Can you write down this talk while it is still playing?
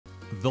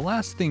The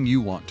last thing you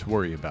want to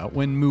worry about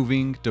when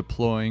moving,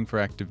 deploying for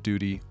active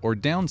duty, or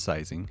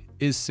downsizing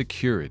is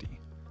security.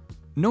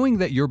 Knowing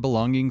that your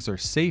belongings are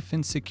safe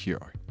and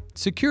secure,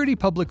 Security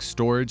Public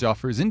Storage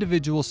offers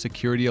individual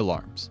security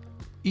alarms.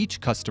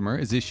 Each customer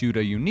is issued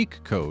a unique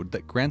code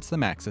that grants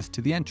them access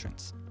to the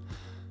entrance.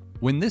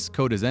 When this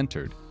code is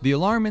entered, the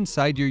alarm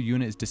inside your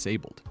unit is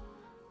disabled.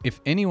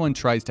 If anyone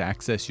tries to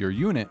access your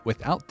unit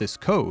without this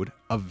code,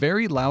 a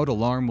very loud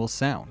alarm will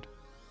sound.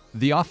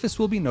 The office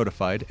will be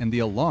notified and the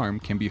alarm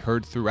can be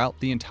heard throughout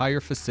the entire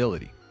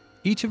facility.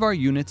 Each of our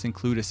units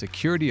include a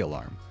security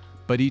alarm,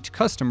 but each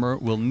customer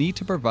will need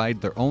to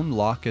provide their own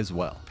lock as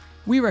well.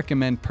 We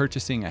recommend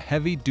purchasing a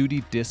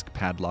heavy-duty disc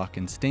padlock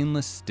in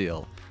stainless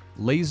steel,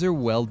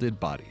 laser-welded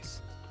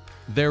bodies.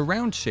 Their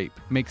round shape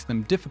makes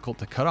them difficult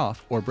to cut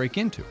off or break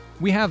into.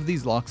 We have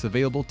these locks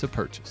available to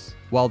purchase.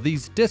 While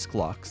these disc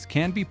locks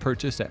can be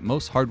purchased at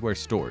most hardware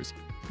stores,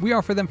 we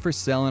offer them for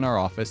sale in our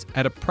office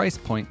at a price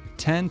point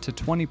 10 to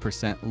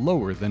 20%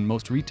 lower than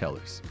most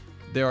retailers.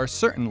 There are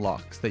certain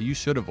locks that you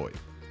should avoid.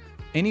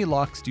 Any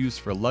locks used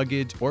for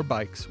luggage or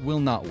bikes will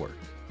not work.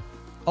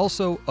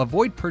 Also,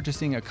 avoid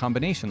purchasing a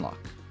combination lock.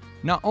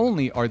 Not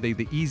only are they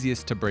the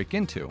easiest to break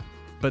into,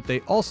 but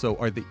they also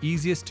are the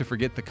easiest to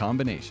forget the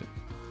combination.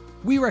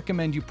 We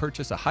recommend you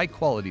purchase a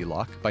high-quality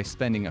lock by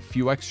spending a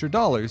few extra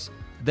dollars,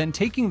 then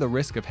taking the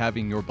risk of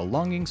having your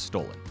belongings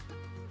stolen.